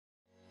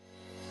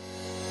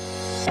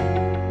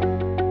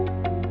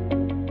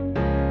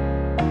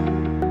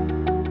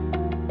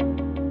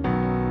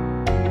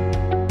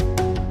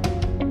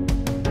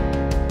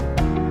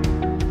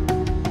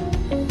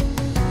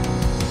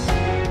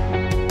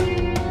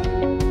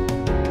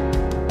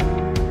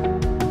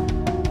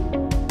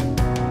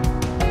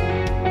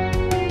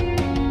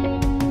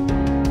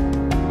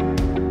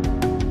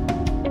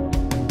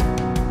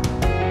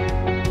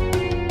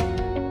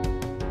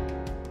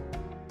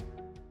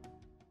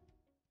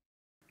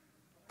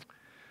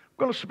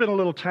going to spend a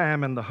little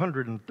time in the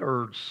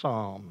 103rd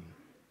Psalm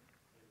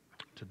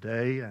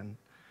today, and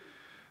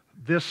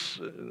this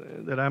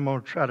that I'm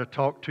going to try to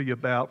talk to you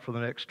about for the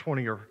next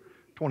 20 or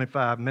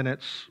 25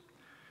 minutes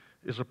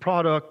is a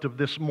product of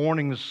this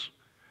morning's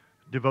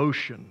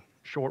devotion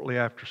shortly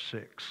after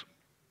 6.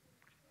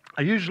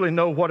 I usually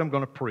know what I'm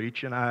going to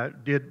preach, and I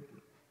did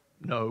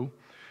know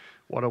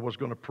what I was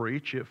going to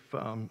preach if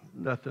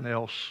nothing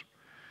else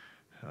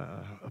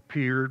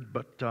appeared,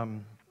 but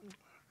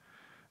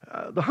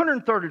the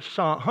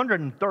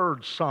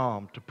 103rd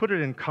Psalm, to put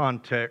it in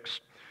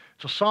context,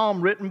 it's a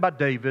psalm written by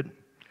David,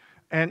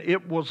 and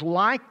it was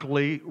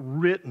likely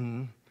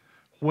written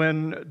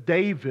when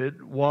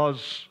David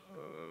was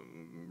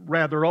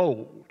rather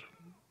old,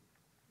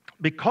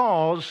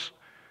 because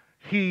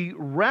he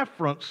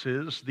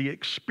references the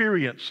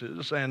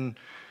experiences and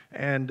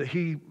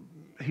he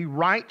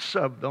writes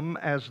of them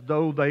as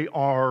though they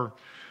are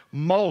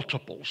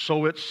multiple.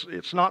 So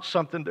it's not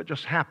something that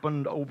just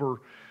happened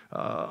over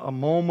a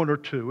moment or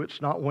two.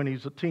 It's not when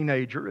he's a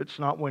teenager. It's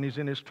not when he's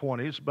in his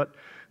 20s. But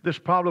this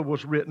probably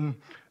was written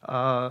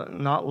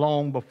not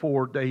long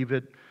before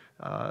David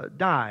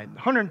died.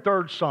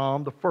 103rd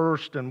Psalm, the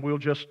first, and we'll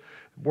just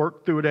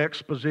work through it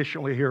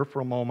expositionally here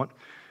for a moment.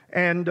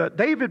 And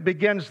David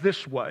begins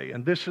this way,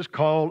 and this is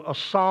called a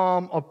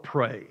psalm of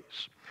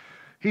praise.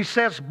 He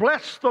says,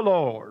 "Bless the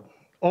Lord,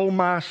 O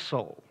my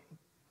soul,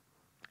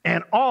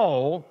 and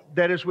all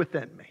that is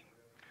within me."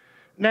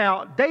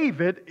 Now,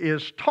 David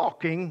is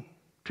talking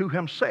to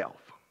himself.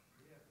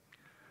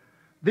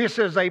 This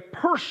is a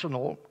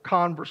personal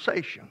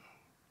conversation.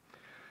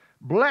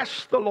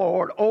 Bless the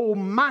Lord, O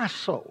my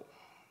soul,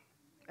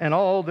 and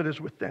all that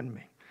is within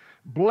me.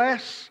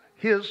 Bless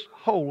His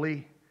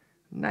holy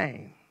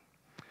name.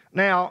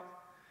 Now,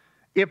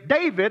 if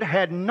David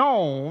had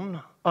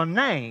known a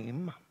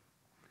name,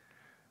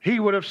 he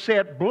would have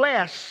said,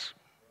 "Bless,"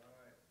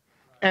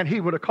 and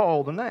he would have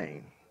called the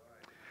name.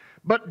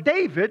 But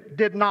David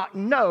did not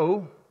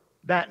know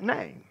that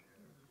name.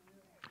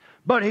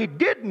 But he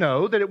did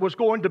know that it was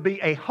going to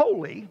be a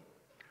holy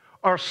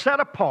or set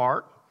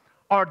apart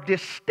or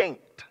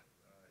distinct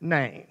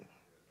name.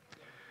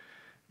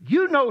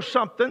 You know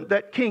something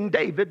that King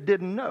David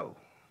didn't know.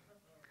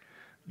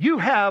 You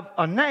have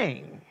a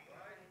name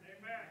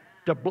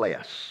to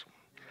bless.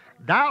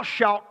 "Thou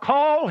shalt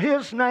call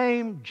his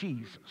name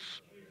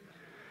Jesus,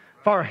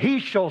 for he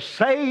shall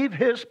save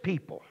his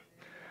people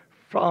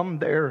from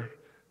their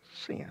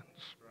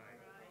sins."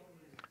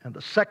 And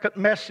the second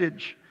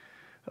message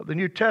of the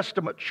New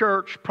Testament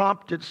church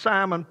prompted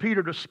Simon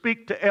Peter to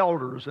speak to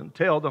elders and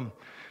tell them,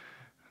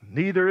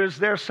 "Neither is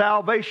there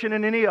salvation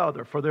in any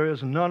other, for there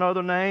is none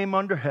other name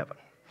under heaven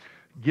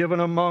given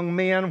among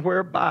men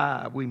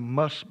whereby we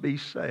must be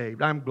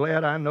saved." I'm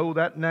glad I know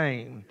that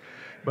name,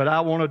 but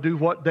I want to do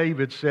what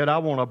David said. I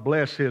want to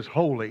bless His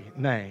holy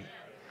name.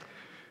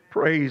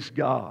 Praise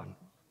God.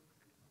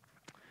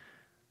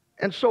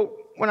 And so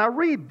when I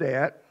read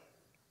that,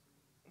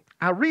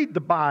 I read the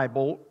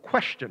Bible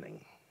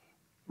questioning,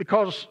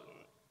 because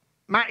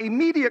my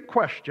immediate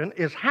question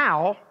is,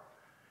 how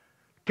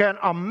can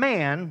a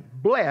man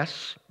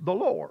bless the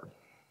Lord?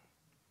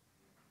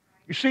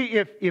 You see,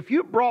 if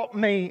you brought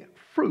me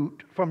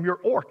fruit from your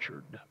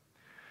orchard,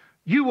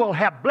 you will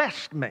have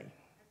blessed me.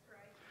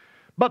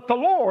 But the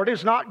Lord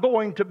is not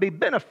going to be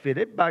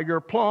benefited by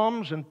your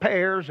plums and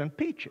pears and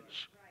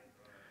peaches.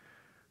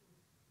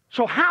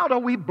 So how do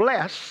we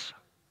bless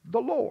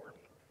the Lord?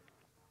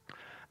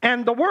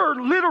 And the word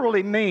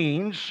literally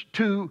means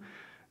to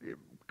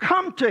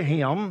come to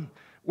Him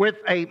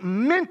with a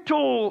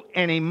mental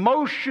and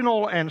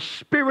emotional and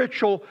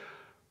spiritual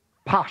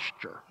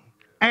posture.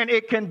 And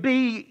it can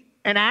be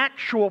an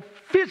actual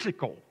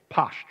physical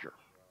posture.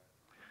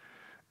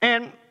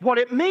 And what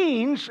it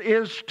means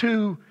is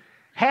to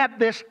have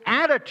this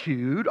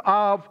attitude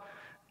of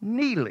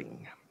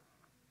kneeling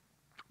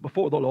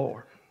before the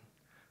Lord.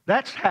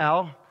 That's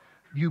how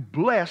you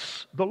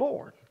bless the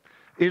Lord,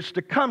 is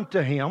to come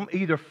to Him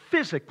either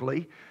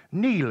physically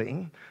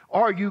kneeling,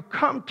 or you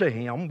come to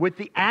Him with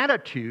the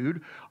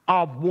attitude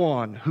of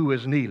one who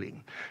is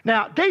kneeling.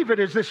 Now, David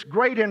is this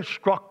great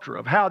instructor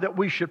of how that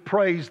we should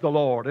praise the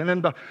Lord. And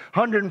in the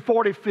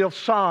 145th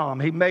Psalm,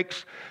 he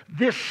makes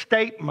this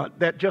statement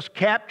that just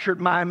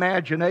captured my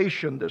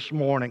imagination this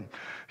morning.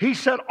 He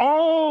said,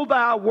 "All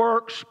thy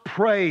works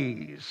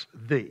praise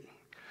thee."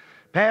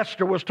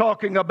 Pastor was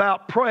talking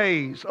about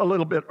praise a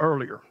little bit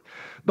earlier.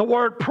 The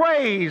word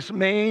praise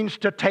means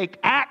to take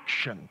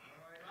action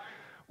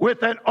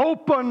with an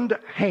opened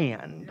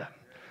hand.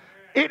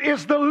 It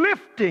is the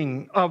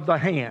lifting of the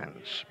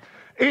hands.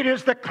 It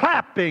is the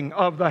clapping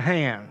of the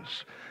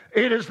hands.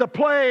 It is the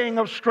playing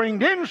of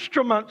stringed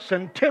instruments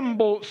and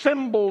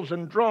cymbals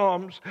and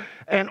drums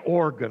and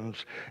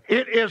organs.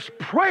 It is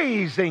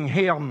praising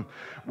Him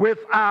with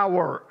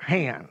our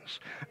hands.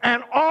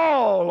 "And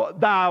all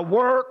thy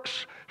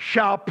works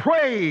shall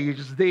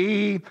praise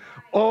thee,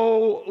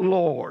 O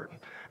Lord,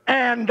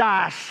 and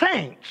thy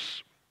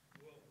saints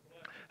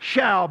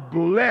shall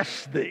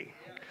bless thee."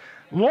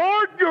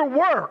 Lord, your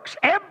works,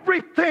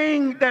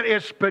 everything that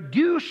is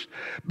produced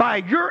by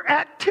your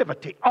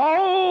activity,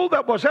 all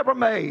that was ever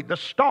made, the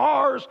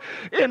stars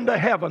in the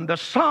heaven, the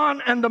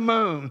sun and the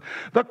moon,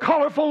 the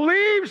colorful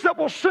leaves that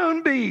will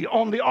soon be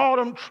on the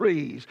autumn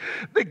trees,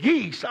 the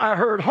geese I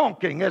heard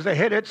honking as they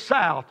headed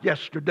south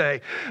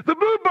yesterday, the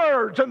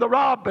bluebirds and the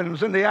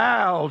robins and the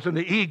owls and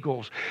the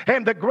eagles,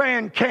 and the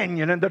Grand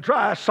Canyon and the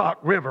Dry Sock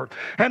River,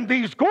 and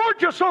these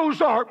gorgeous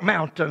Ozark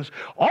Mountains,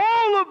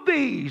 all of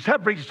these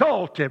have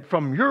resulted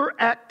from your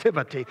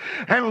activity.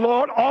 And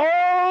Lord,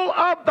 all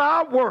of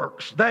thy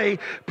works, they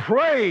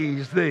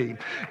praise thee.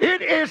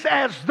 It is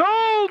as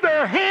though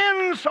their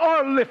hands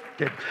are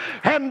lifted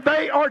and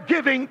they are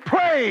giving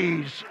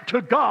praise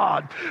to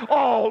God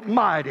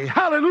Almighty.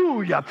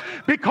 Hallelujah.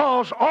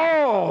 Because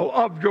all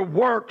of your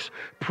works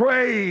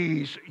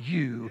praise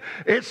you.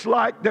 It's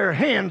like their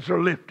hands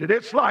are lifted.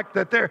 It's like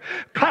that they're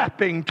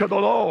clapping to the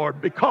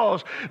Lord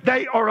because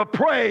they are a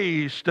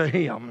praise to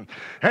Him.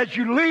 As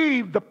you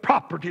leave the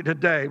property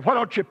today, why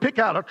don't you pick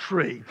out a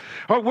tree?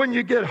 Or when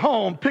you get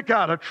home, pick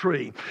out a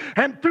tree.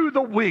 And through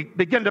the week,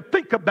 begin to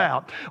think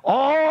about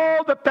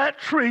all that that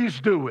tree's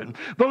doing.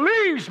 The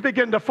leaves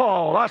begin to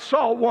fall. I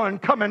saw one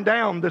coming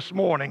down this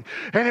morning,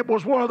 and it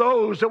was one of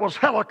those that was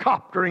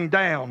helicoptering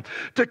down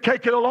to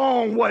take it a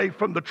long way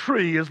from the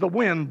tree as the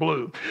wind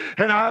blew.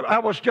 And I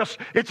was just,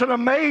 it's an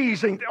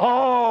amazing,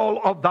 all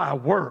of thy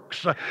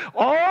works,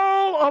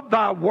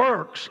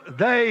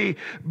 they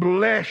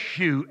bless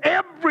you.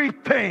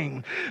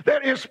 Everything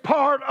that is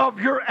part of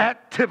your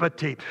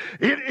activity,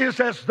 it is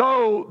as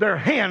though their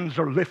hands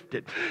are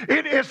lifted.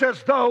 It is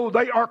as though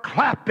they are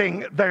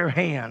clapping their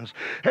hands.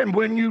 And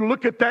when you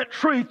look at that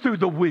tree through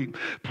the week,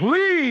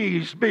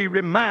 please be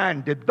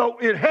reminded, though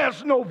it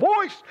has no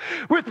voice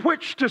with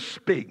which to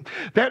speak,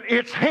 that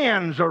its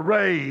hands are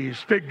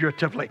raised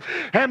figuratively,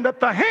 and that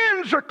the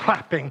hands are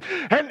clapping,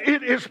 and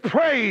it is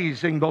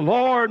praising the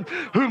Lord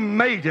who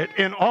made it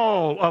in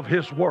all of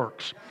His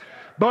works.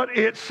 But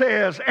it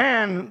says,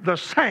 and the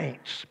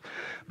saints.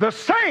 The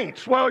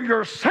saints, well,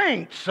 your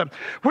saints,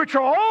 which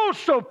are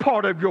also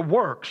part of your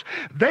works,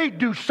 they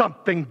do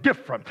something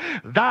different.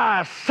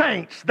 Thy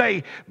saints,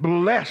 they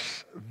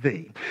bless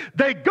thee.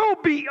 They go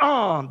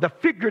beyond the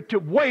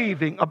figurative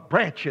waving of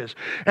branches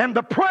and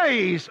the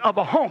praise of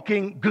a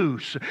honking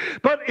goose,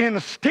 but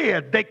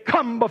instead they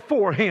come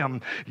before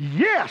Him.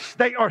 Yes,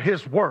 they are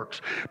His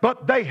works,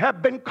 but they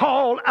have been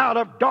called out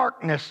of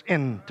darkness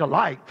into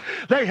light.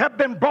 They have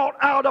been brought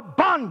out of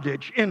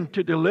bondage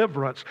into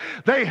deliverance.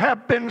 They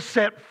have been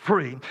set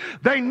free.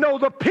 They know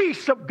the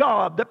peace of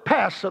God that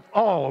passeth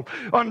all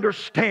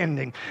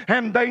understanding,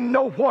 and they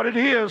know what it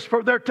is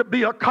for there to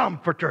be a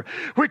comforter,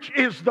 which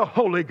is the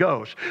Holy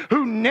Ghost,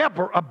 who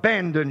never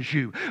abandons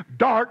you.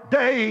 Dark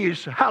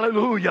days,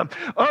 hallelujah,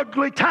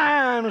 ugly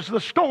times, the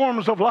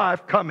storms of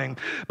life coming,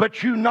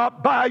 but you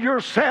not by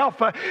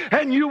yourself,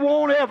 and you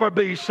won't ever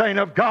be, saint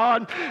of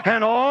God.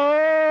 And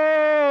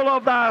all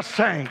of thy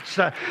saints,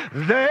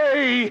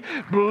 they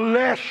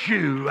bless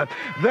you.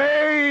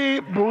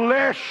 They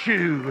bless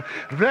you.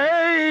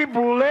 They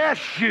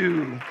bless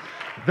you.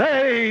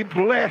 They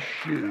bless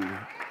you.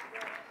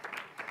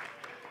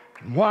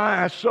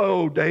 Why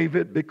so,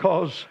 David?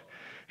 Because,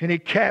 and he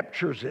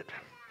captures it.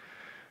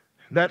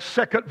 That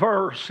second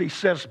verse, he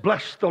says,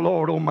 bless the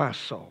Lord, O my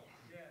soul,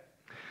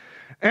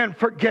 and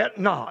forget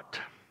not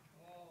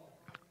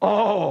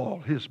all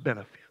His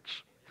benefits.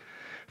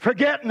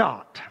 Forget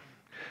not.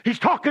 He's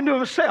talking to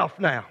himself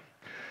now.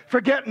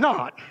 Forget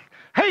not.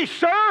 Hey,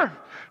 sir,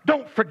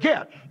 don't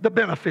forget the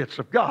benefits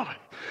of God.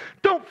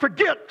 Don't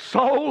forget,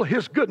 soul,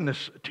 His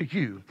goodness to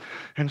you.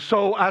 And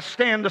so I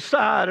stand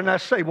aside and I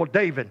say, well,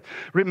 David,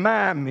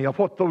 remind me of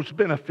what those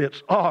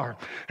benefits are.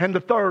 And the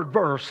third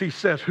verse, he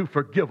says, who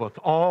forgiveth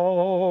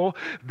all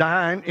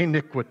thine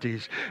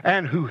iniquities,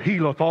 and who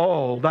healeth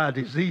all thy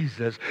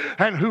diseases,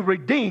 and who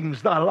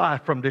redeems thy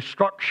life from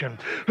destruction,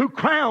 who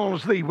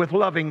crowns thee with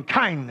loving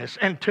kindness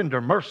and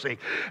tender mercy,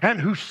 and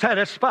who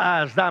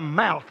satisfies thy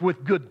mouth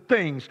with good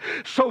things,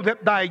 so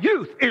that thy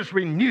youth is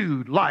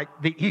renewed like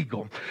the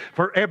eagle.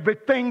 For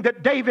everything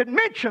that David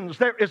mentions,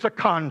 there is a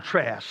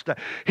contrast.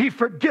 He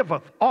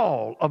forgiveth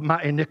all of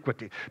my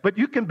iniquity. But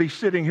you can be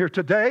sitting here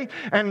today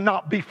and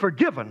not be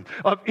forgiven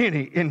of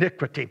any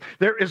iniquity.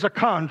 There is a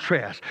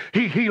contrast.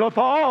 He healeth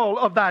all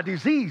of thy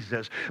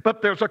diseases,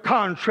 but there's a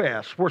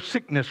contrast where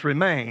sickness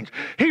remains.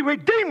 He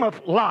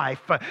redeemeth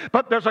life,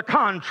 but there's a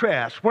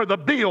contrast where the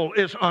bill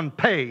is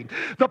unpaid.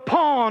 The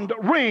pawned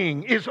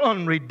ring is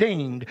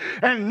unredeemed,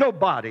 and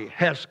nobody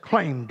has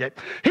claimed it.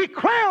 He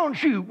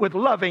crowns you with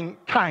loving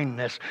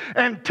kindness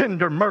and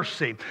tender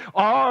mercy.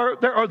 Or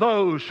there are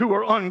those who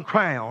are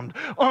uncrowned,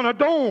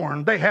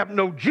 unadorned. They have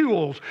no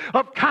jewels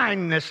of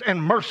kindness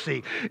and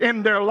mercy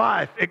in their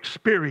life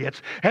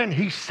experience, and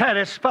He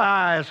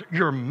satisfies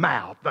your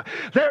mouth.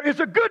 There is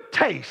a good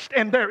taste,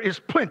 and there is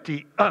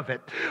plenty of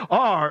it.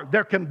 Or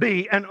there can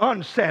be an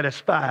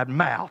unsatisfied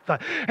mouth.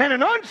 And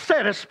an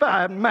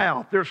unsatisfied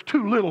mouth, there's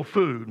too little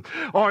food,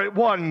 or it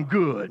wasn't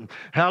good.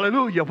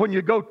 Hallelujah. When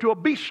you go to a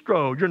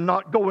bistro, you're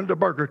not going to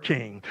Burger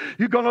King.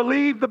 You're going to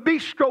leave the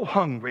bistro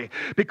hungry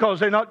because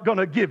they're not going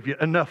to give you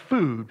enough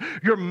food.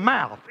 Your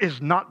mouth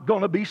is not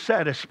going to be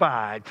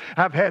satisfied.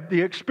 I've had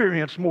the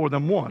experience more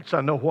than once.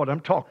 I know what I'm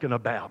talking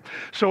about.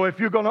 So if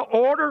you're going to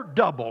order,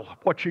 double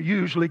what you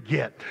usually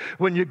get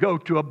when you go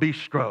to a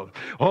bistro.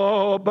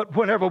 Oh, but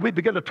whenever we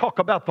begin to talk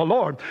about the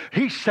Lord,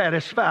 He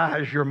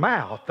satisfies your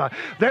mouth.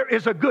 There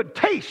is a good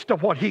taste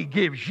of what He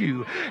gives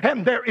you,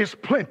 and there is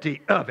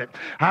plenty of it.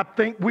 I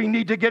think we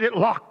need to get it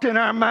locked in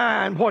our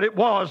mind what it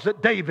was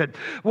that David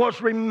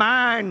was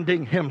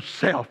reminding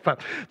himself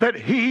that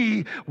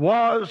he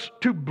was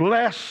to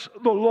bless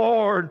the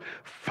Lord,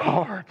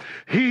 for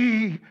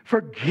He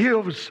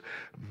forgives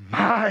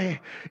my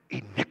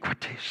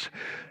iniquities.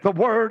 The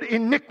word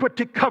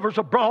iniquity covers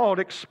a broad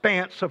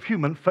expanse of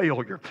human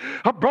failure,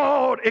 a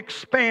broad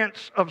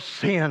expanse of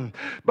sin,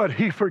 but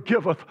He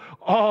forgiveth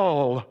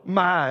all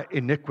my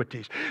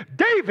iniquities.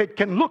 David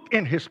can look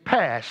in his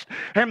past,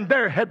 and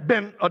there had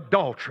been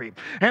adultery,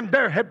 and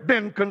there had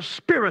been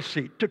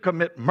conspiracy to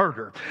commit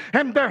murder,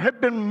 and there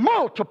had been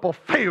multiple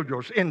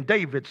failures in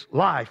David's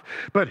life,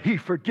 but He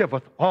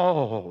forgiveth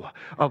all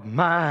of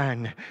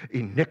mine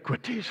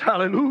iniquities.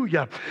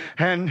 Hallelujah.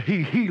 And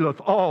He healeth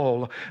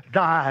all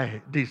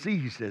thy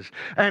diseases.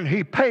 And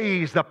He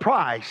pays the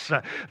price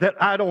that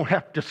I don't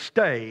have to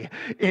stay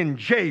in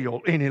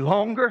jail any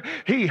longer.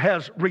 He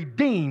has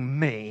redeemed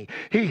me.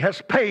 He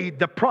has paid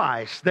the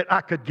price that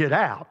I could get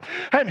out.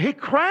 And He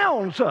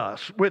crowns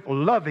us with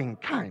loving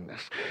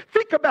kindness.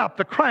 Think about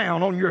the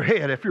crown on your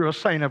head if you're a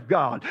saint of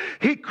God.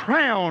 He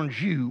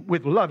crowns you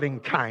with loving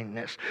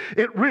kindness.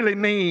 It really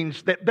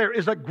means that there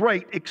is a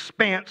great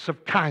expanse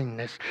of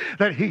kindness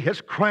that He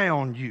has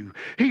crowned you.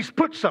 He's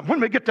put some. When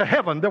we get to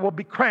heaven, there will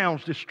be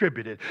crowns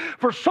distributed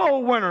for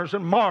soul winners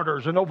and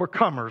martyrs and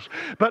overcomers.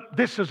 But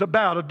this is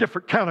about a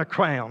different kind of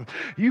crown.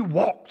 You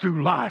walk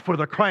through life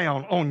with a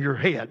crown on your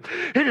head.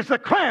 It is the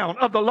crown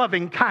of the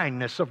loving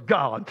kindness of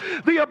God,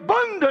 the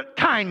abundant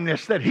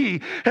kindness that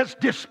He has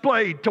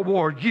displayed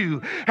toward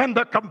you, and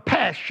the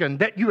compassion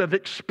that you have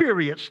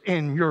experienced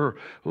in your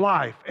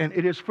life. And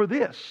it is for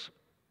this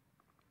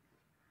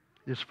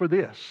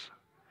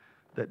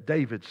that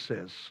David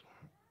says,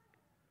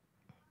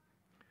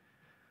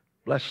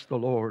 bless the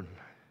Lord,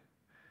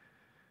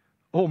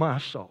 O my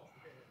soul,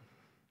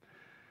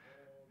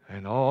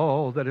 and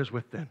all that is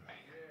within me.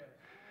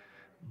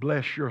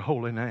 Bless your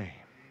holy name.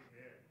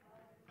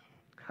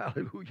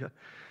 Hallelujah.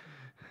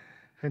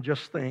 And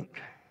just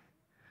think,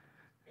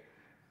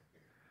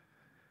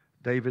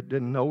 David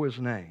didn't know his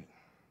name.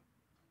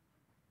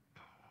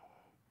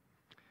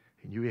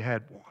 He knew he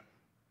had one.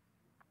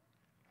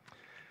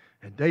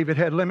 And David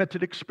had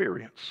limited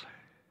experience.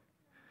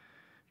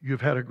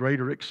 You've had a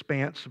greater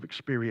expanse of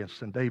experience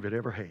than David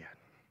ever had.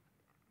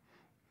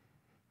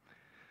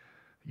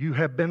 You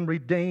have been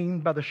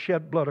redeemed by the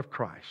shed blood of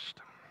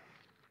Christ.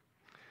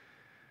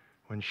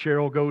 When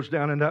Cheryl goes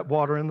down in that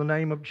water in the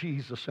name of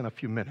Jesus in a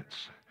few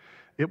minutes,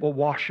 it will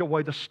wash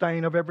away the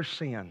stain of every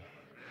sin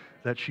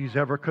that she's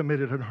ever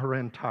committed in her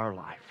entire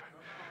life.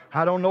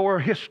 I don't know her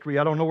history.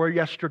 I don't know her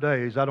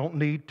yesterdays. I don't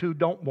need to,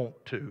 don't want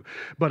to.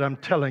 But I'm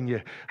telling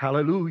you,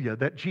 hallelujah,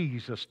 that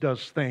Jesus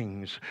does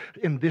things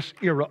in this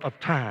era of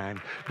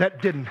time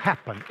that didn't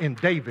happen in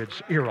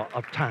David's era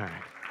of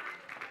time.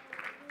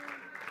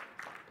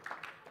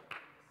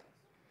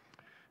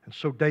 And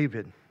so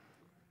David,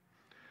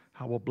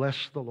 I will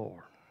bless the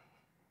Lord.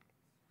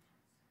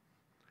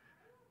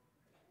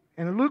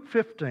 And in Luke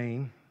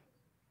 15,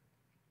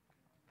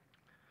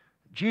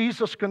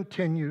 Jesus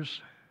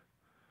continues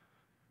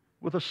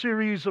with a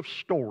series of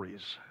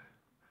stories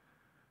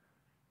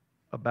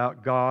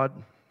about God.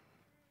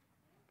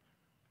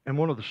 And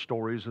one of the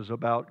stories is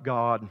about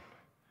God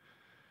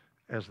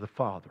as the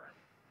Father.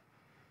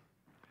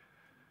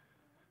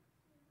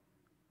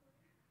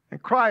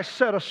 And Christ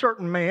said a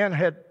certain man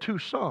had 2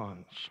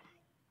 sons.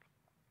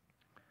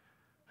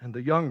 And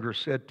the younger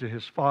said to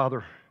his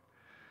father,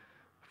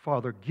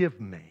 Father, give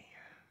me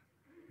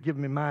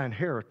my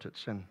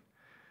inheritance. And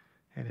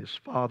his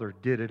father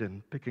did it.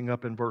 And picking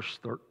up in verse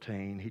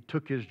 13, he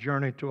took his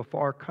journey to a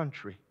far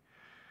country,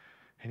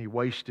 and he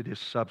wasted his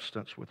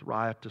substance with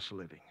riotous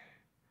living.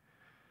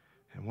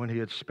 And when he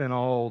had spent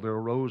all, there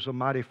arose a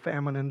mighty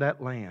famine in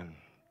that land.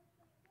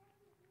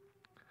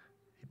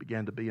 He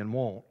began to be in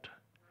want.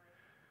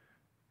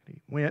 He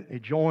went and he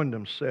joined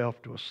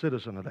himself to a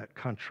citizen of that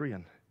country,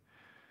 and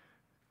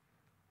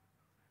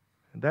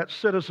that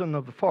citizen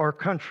of the far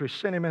country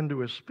sent him into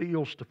his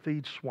fields to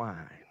feed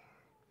swine.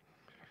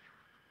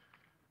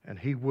 And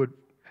he would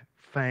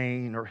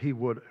fain, or he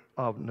would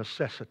of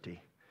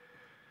necessity,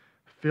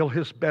 fill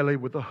his belly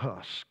with the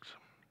husks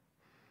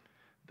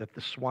that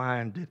the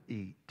swine did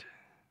eat,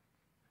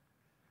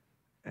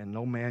 and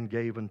no man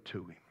gave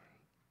unto him.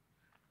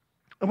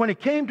 And when he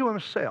came to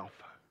himself,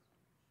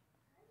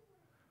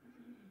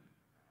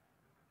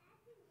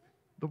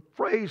 the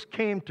phrase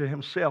came to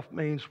himself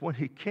means when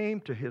he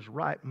came to his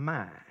right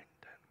mind.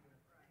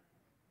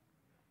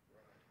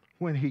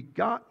 When he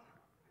got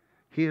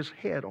his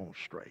head on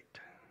straight.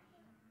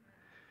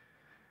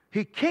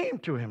 He came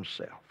to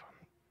himself.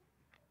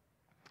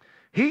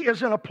 He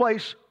is in a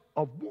place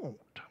of want.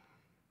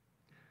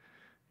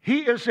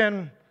 He is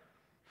in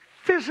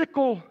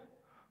physical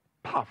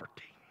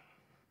poverty.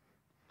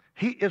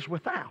 He is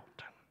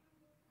without.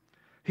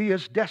 He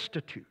is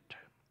destitute.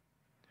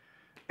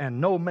 And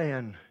no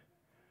man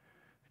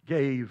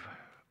gave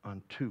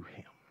unto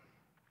him.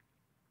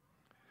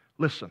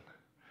 Listen,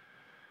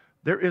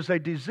 there is a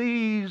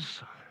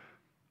disease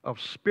of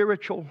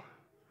spiritual,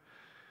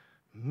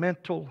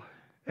 mental,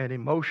 and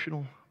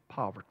emotional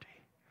poverty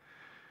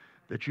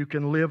that you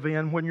can live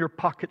in when your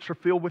pockets are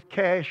filled with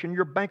cash and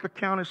your bank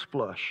account is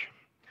flush.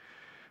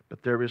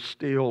 But there is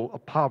still a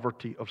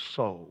poverty of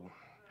soul.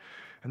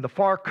 And the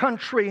far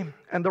country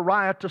and the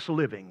riotous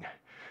living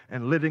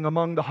and living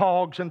among the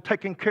hogs and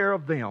taking care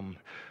of them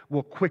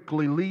will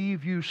quickly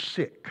leave you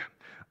sick.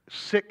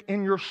 Sick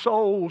in your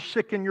soul,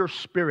 sick in your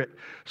spirit,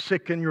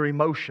 sick in your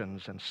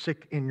emotions, and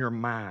sick in your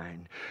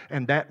mind.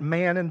 And that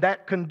man in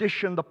that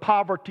condition, the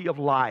poverty of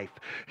life,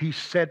 he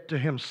said to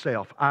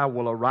himself, I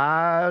will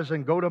arise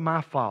and go to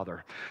my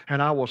father,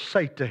 and I will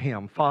say to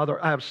him,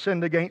 Father, I have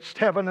sinned against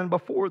heaven and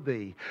before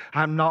thee.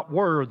 I'm not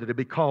worthy to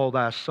be called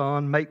thy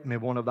son. Make me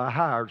one of thy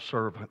hired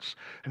servants.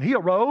 And he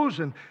arose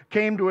and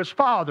came to his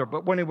father.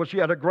 But when he was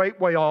yet a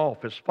great way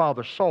off, his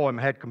father saw him,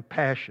 had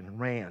compassion, and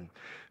ran,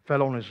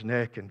 fell on his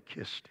neck and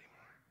kissed him.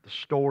 The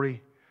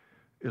story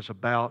is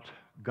about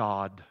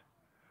God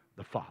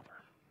the Father.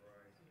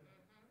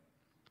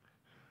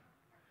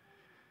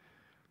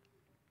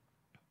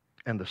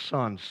 And the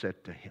son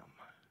said to him,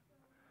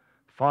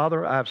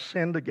 Father, I've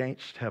sinned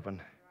against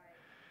heaven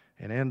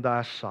and in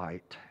thy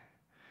sight,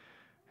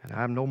 and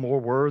I'm no more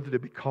worthy to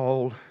be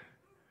called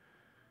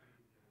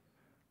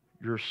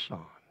your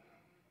son.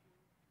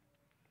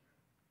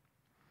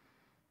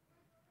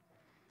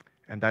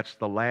 And that's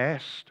the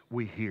last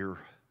we hear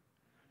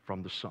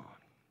from the son.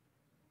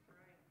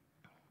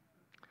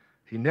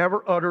 He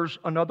never utters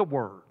another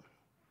word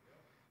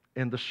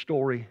in the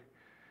story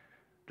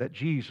that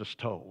Jesus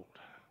told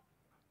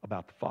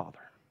about the Father.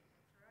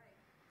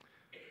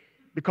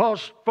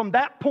 Because from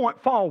that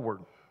point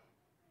forward,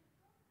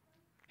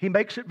 he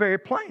makes it very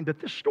plain that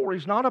this story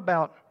is not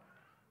about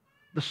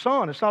the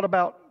son. It's not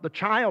about the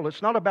child.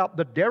 It's not about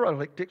the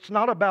derelict. It's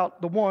not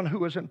about the one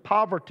who is in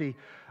poverty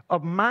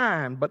of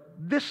mind. But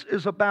this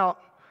is about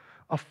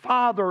a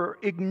father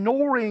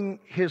ignoring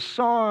his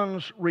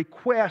son's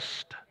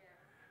request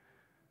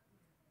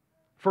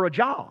for a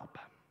job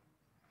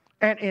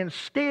and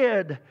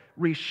instead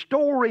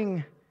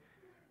restoring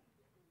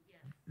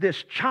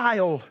this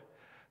child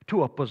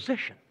to a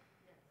position.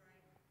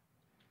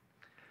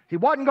 He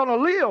wasn't going to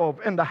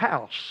live in the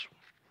house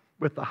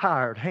with the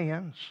hired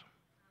hands.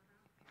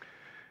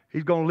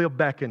 He's going to live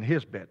back in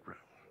his bedroom.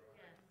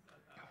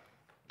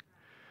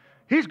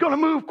 He's going to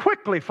move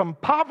quickly from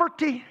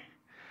poverty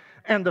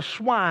and the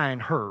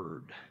swine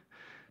herd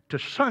to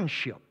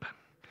sonship,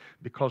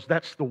 because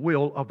that's the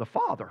will of the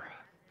Father,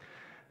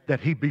 that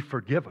he be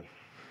forgiven.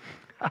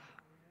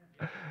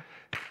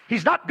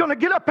 He's not going to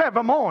get up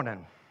every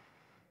morning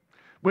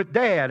with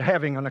Dad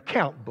having an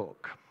account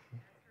book,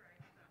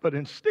 but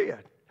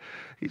instead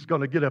he's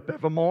going to get up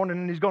every morning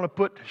and he's going to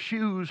put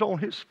shoes on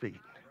his feet.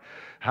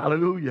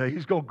 Hallelujah.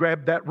 He's going to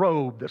grab that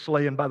robe that's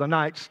laying by the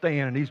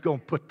nightstand and he's going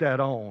to put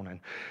that on.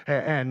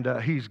 And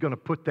he's going to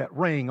put that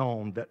ring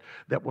on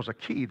that was a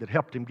key that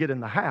helped him get in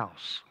the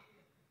house.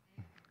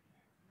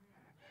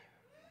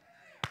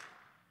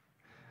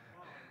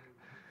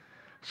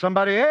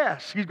 Somebody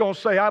asks, he's going to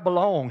say, I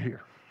belong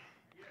here.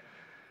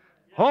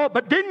 Oh,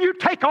 but didn't you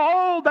take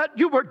all that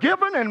you were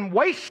given and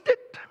waste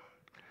it?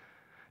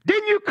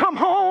 Didn't you come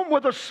home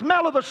with the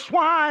smell of the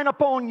swine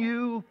upon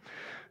you?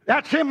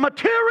 That's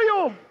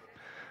immaterial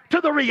to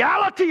the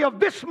reality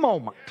of this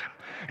moment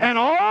and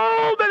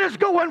all that is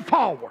going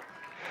forward.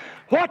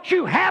 What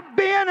you have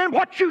been and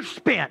what you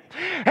spent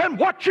and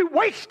what you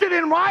wasted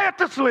in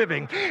riotous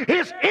living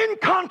is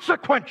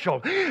inconsequential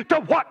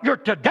to what your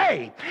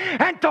today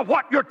and to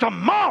what your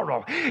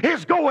tomorrow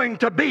is going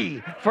to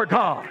be for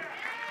God.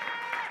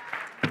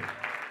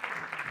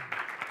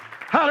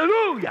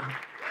 Hallelujah.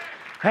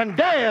 And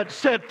Dad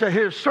said to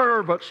his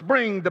servants,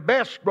 bring the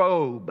best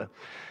robe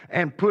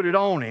and put it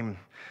on him,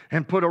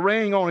 and put a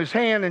ring on his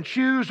hand and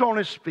shoes on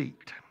his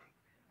feet.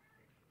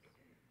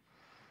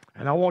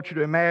 And I want you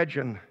to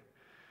imagine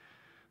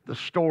the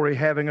story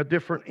having a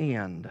different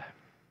end.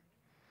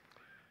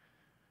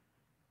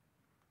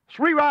 Let's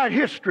rewrite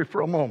history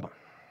for a moment.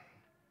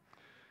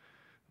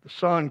 The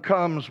son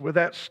comes with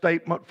that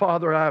statement,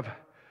 Father, I've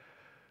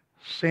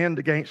sinned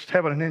against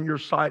heaven and in your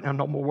sight, and I'm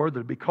no more worthy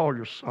to be called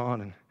your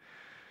son. And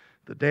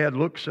the dad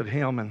looks at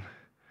him and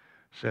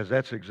says,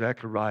 that's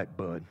exactly right,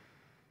 bud.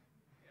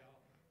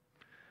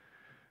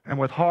 And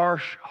with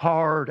harsh,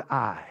 hard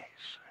eyes,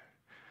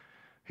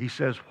 he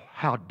says,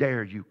 how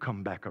dare you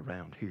come back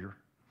around here?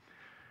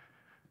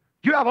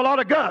 You have a lot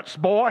of guts,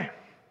 boy,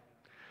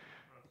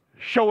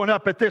 showing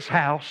up at this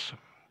house.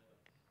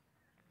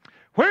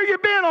 Where you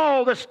been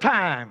all this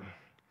time?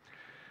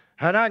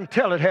 And I can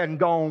tell it hadn't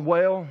gone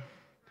well.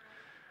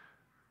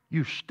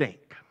 You stink.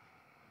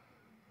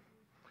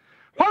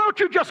 Why don't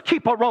you just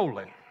keep a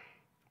rolling?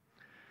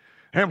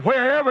 And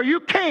wherever you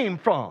came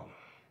from,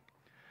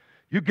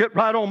 you get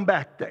right on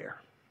back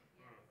there.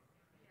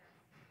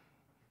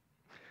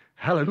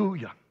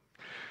 Hallelujah.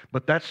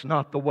 But that's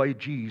not the way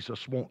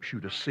Jesus wants you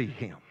to see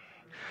Him.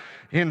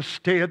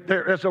 Instead,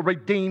 there is a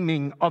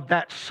redeeming of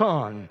that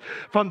son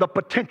from the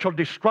potential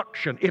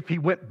destruction if he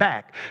went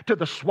back to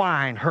the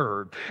swine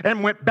herd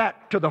and went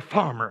back to the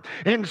farmer.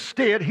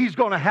 Instead, he's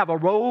going to have a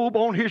robe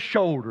on his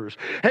shoulders,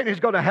 and he's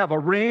going to have a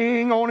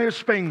ring on his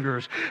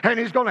fingers, and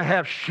he's going to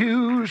have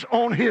shoes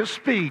on his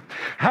feet.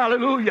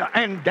 Hallelujah.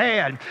 And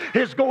Dad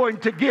is going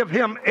to give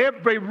him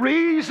every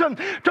reason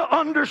to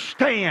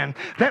understand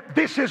that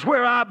this is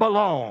where I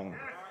belong.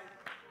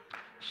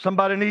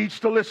 Somebody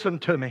needs to listen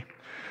to me.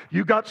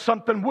 You got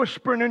something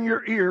whispering in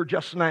your ear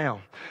just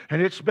now,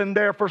 and it's been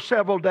there for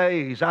several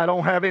days. I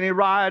don't have any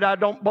right. I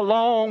don't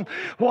belong.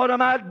 What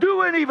am I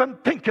doing even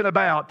thinking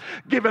about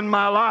giving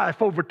my life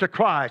over to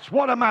Christ?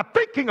 What am I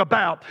thinking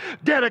about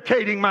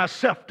dedicating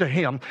myself to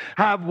Him?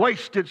 I've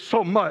wasted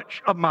so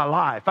much of my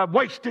life. I've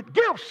wasted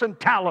gifts and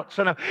talents,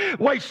 and I've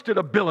wasted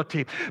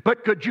ability.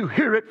 But could you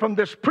hear it from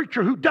this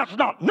preacher who does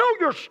not know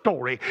your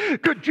story?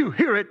 Could you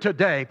hear it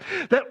today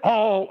that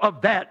all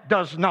of that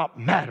does not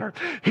matter?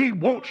 He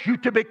wants you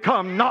to become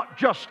not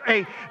just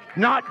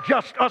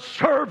a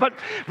servant,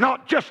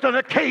 not just an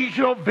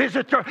occasional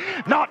visitor,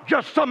 not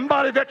just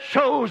somebody that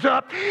shows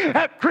up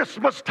at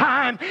Christmas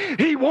time.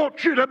 He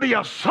wants you to be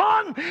a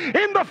son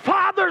in the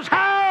Father's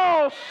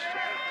house.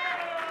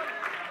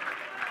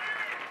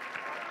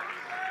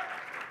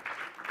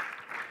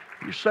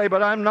 You say,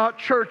 but I'm not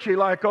churchy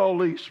like all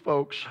these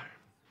folks.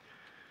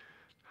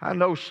 I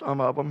know some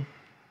of them.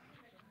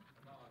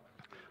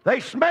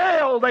 They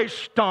smell, they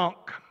stunk.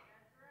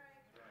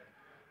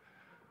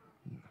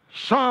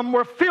 Some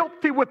were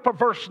filthy with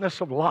perverseness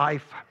of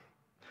life.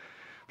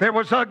 There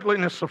was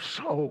ugliness of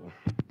soul.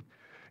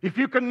 If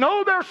you could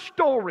know their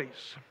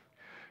stories,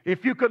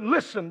 if you could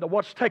listen to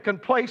what's taken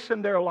place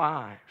in their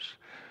lives,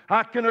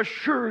 I can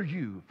assure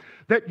you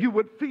that you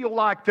would feel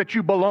like that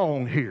you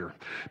belong here,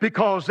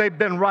 because they've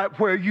been right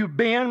where you've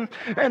been,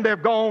 and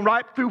they've gone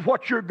right through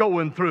what you're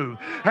going through.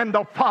 And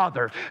the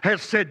Father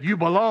has said, you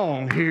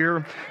belong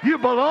here. You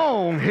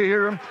belong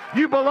here.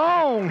 You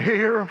belong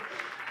here.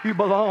 You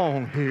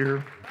belong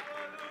here.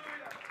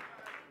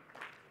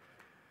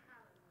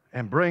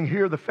 And bring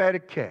here the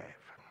fatted calf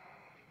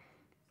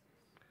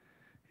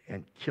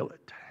and kill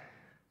it.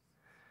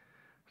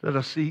 Let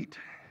us eat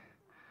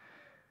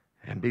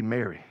and be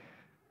merry.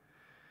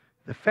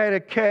 The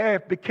fatted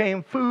calf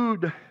became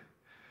food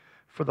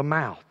for the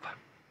mouth.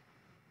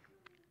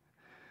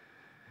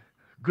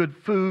 Good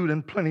food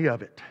and plenty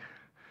of it.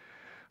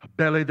 A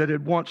belly that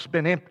had once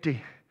been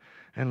empty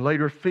and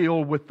later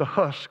filled with the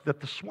husk that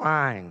the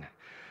swine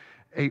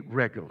ate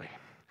regularly.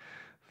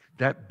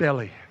 That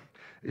belly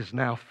is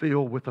now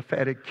filled with a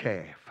fatted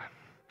calf.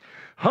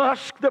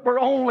 Husks that were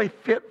only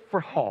fit for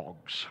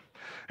hogs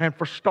and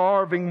for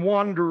starving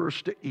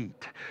wanderers to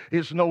eat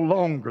is no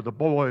longer the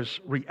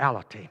boy's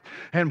reality.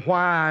 And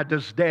why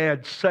does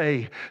Dad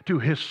say to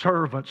his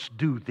servants,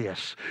 do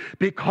this?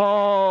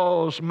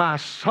 Because my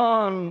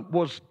son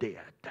was dead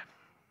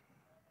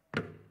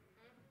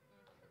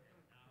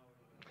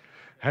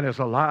and is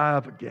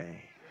alive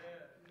again.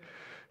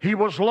 He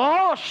was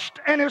lost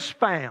and is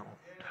found.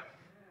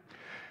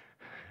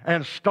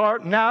 And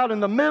starting out in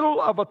the middle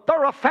of a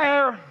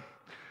thoroughfare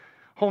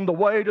on the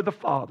way to the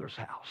Father's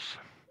house,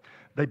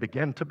 they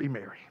began to be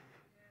merry.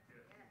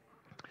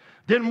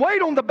 Didn't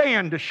wait on the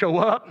band to show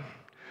up.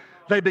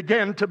 They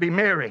began to be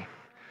merry.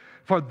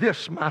 For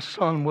this my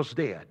son was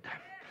dead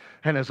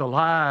and is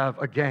alive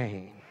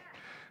again.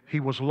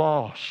 He was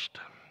lost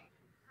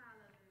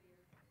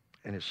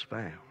and is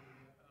found.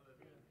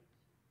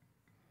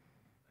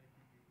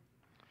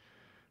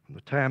 From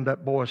the time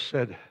that boy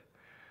said,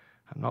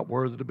 I'm not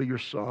worthy to be your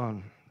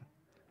son,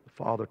 the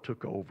Father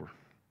took over.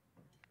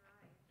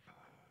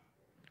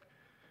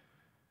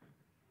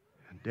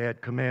 And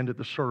Dad commanded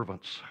the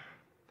servants.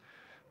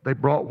 They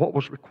brought what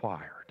was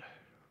required.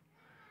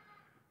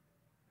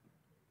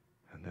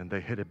 And then they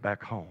headed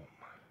back home.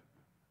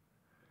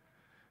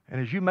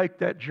 And as you make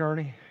that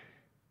journey,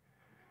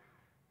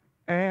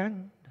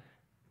 and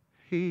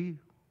He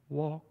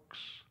walks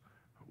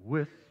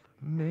with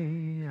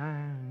me,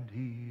 and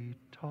He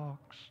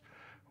talks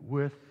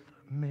with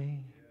me,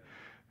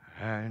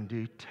 and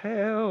He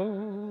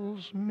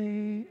tells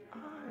me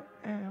I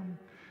am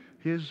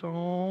His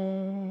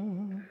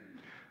own,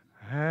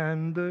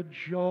 and the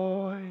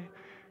joy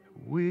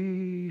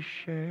we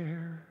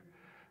share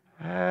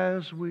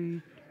as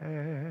we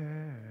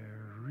tarry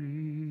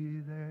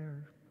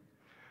there,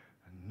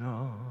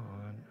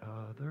 none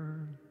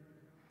other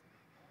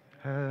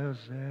has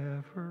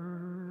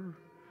ever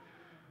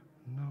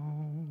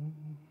known.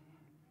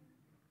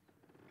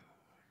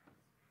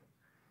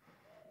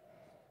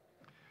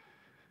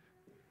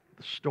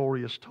 The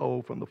story is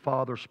told from the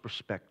Father's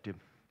perspective.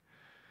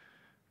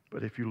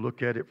 But if you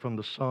look at it from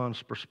the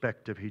Son's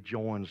perspective, he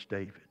joins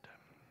David.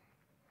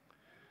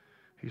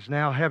 He's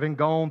now having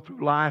gone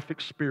through life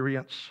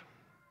experience.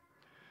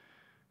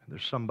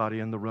 There's somebody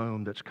in the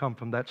room that's come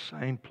from that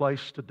same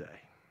place today.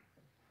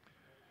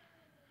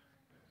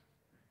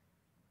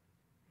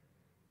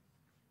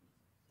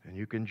 And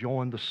you can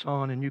join the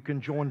Son and you can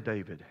join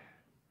David.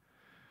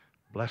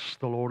 Bless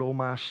the Lord, O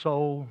my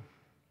soul,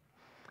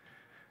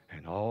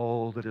 and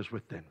all that is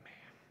within me.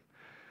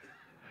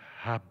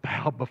 I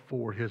bow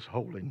before His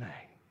holy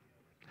name.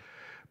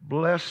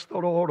 Bless the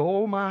Lord,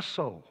 O my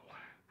soul,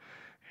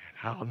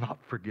 and I'll not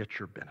forget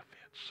your benefits.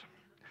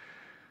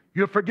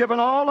 You've forgiven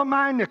all of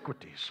my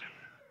iniquities,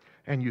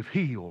 and you've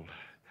healed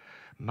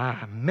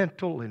my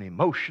mental and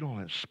emotional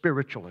and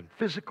spiritual and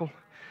physical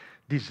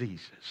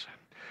diseases.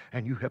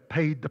 And you have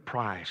paid the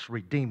price,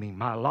 redeeming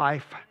my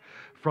life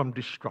from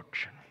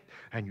destruction.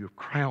 And you've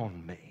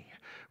crowned me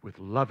with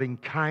loving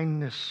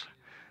kindness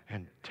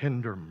and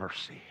tender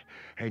mercy.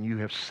 And you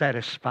have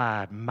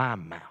satisfied my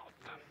mouth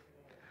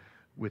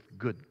with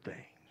good things.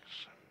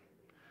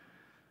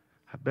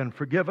 I've been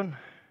forgiven.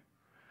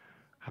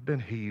 I've been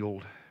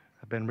healed.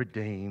 I've been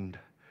redeemed.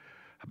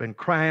 I've been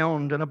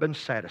crowned and I've been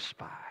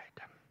satisfied.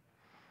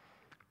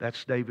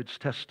 That's David's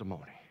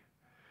testimony.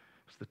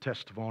 It's the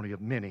testimony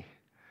of many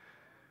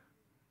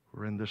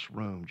who are in this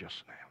room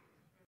just now.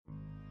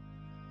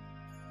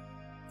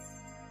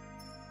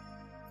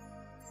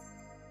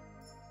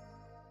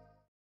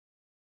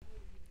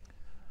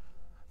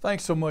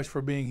 Thanks so much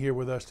for being here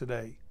with us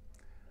today.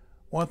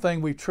 One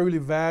thing we truly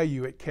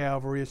value at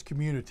Calvary is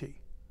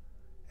community.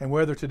 And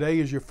whether today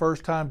is your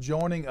first time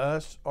joining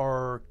us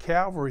or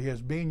Calvary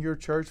has been your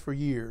church for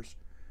years,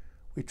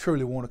 we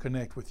truly want to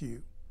connect with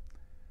you.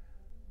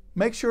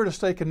 Make sure to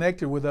stay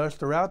connected with us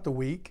throughout the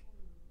week,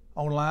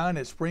 online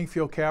at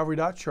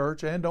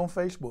springfieldcalvary.church and on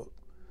Facebook.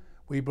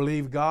 We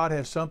believe God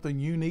has something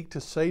unique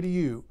to say to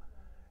you,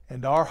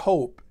 and our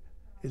hope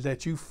is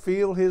that you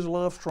feel His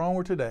love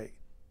stronger today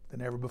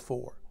than ever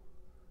before.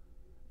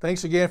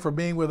 Thanks again for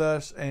being with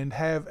us, and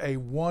have a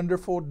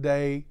wonderful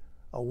day,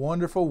 a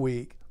wonderful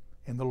week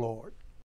in the Lord.